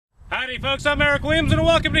Howdy folks, I'm Eric Williams and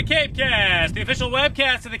welcome to CapeCast, the official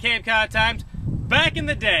webcast of the Cape Cod Times. Back in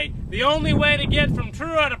the day, the only way to get from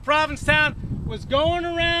Truro to Provincetown was going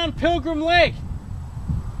around Pilgrim Lake.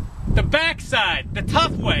 The backside, the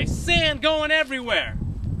tough way, sand going everywhere.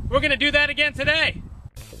 We're going to do that again today.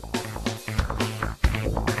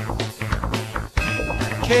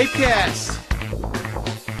 CapeCast.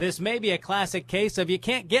 This may be a classic case of you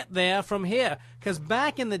can't get there from here, because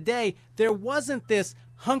back in the day, there wasn't this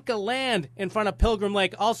hunk of land in front of Pilgrim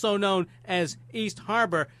Lake, also known as East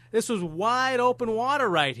Harbor. This was wide open water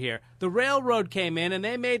right here. The railroad came in and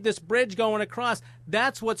they made this bridge going across.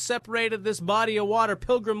 That's what separated this body of water,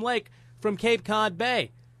 Pilgrim Lake, from Cape Cod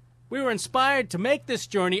Bay. We were inspired to make this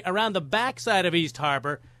journey around the backside of East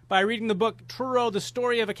Harbor by reading the book Truro, the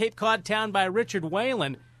Story of a Cape Cod Town by Richard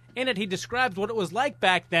Whalen. In it, he describes what it was like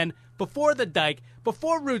back then, before the dike,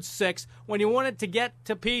 before Route 6, when you wanted to get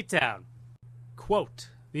to P-Town. Quote,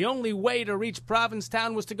 "The only way to reach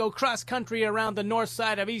Provincetown was to go cross-country around the north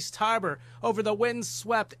side of East Harbor, over the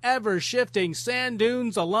wind-swept, ever-shifting sand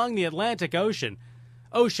dunes along the Atlantic Ocean.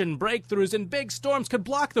 Ocean breakthroughs and big storms could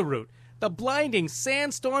block the route. The blinding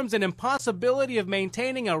sandstorms and impossibility of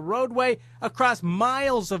maintaining a roadway across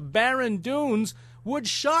miles of barren dunes would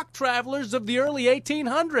shock travelers of the early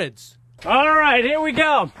 1800s. All right, here we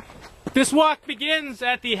go. This walk begins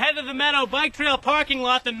at the head of the Meadow Bike Trail parking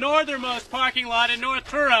lot, the northernmost parking lot in North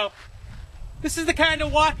Truro. This is the kind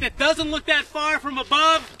of walk that doesn't look that far from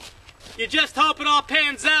above. You just hope it all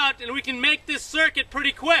pans out and we can make this circuit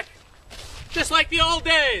pretty quick. Just like the old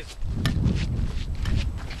days.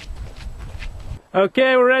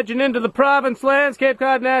 Okay, we're edging into the Province lands, Cape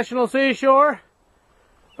Cod National Seashore.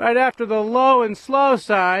 Right after the low and slow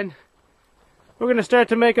sign, we're going to start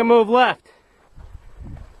to make a move left.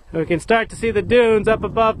 We can start to see the dunes up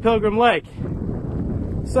above Pilgrim Lake.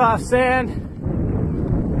 Soft sand.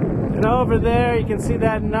 And over there you can see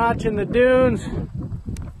that notch in the dunes.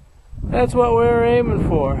 That's what we were aiming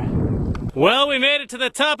for. Well, we made it to the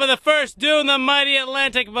top of the first dune, the mighty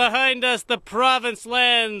Atlantic behind us, the Province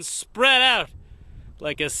lands spread out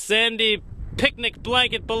like a sandy picnic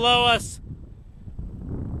blanket below us.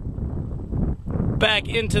 Back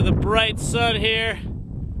into the bright sun here.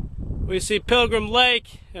 We see Pilgrim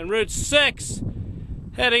Lake and Route 6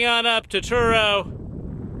 heading on up to Truro.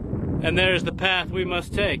 And there's the path we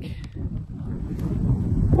must take.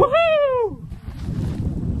 Woohoo!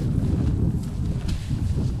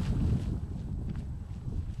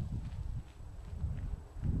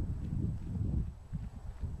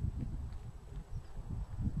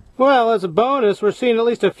 Well, as a bonus, we're seeing at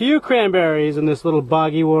least a few cranberries in this little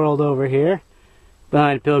boggy world over here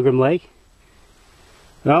behind Pilgrim Lake.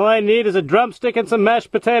 And all I need is a drumstick and some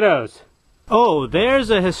mashed potatoes. Oh,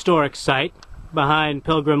 there's a historic site behind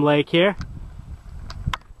Pilgrim Lake here.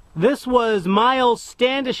 This was Miles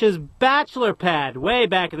Standish's bachelor pad way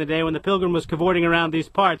back in the day when the Pilgrim was cavorting around these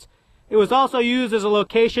parts. It was also used as a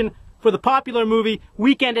location for the popular movie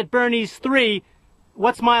Weekend at Bernie's 3.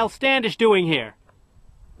 What's Miles Standish doing here?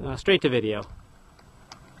 Straight to video.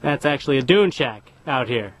 That's actually a dune shack out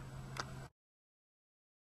here.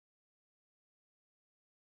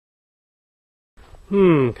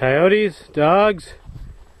 Coyotes, dogs.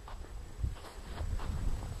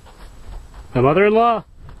 My mother-in-law?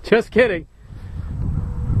 Just kidding.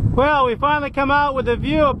 Well, we finally come out with a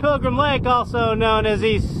view of Pilgrim Lake, also known as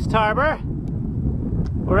East Harbor.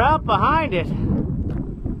 We're out behind it.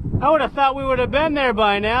 I would have thought we would have been there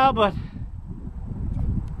by now, but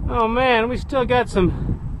oh man, we still got some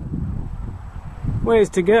ways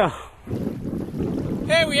to go.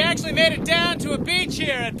 Hey, we actually made it down to a beach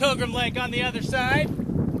here at Pilgrim Lake on the other side.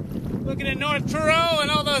 Looking at North Truro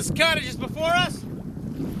and all those cottages before us.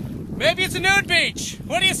 Maybe it's a nude beach.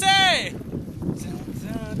 What do you say? Dun,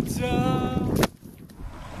 dun, dun.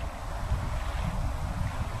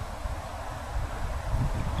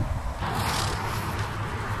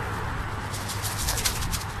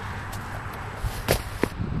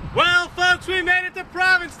 Well, folks, we made it to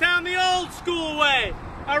Provincetown the old school way,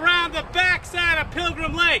 around the backside of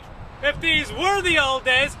Pilgrim Lake. If these were the old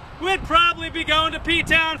days, we'd probably be going to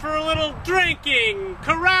P-Town for a little drinking,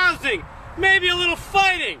 carousing, maybe a little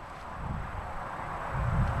fighting.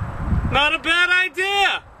 Not a bad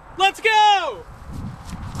idea. Let's go!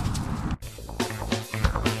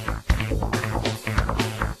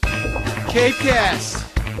 CapeCast.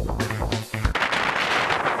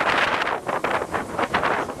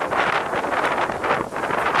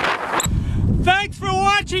 Thanks for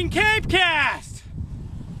watching CapeCast!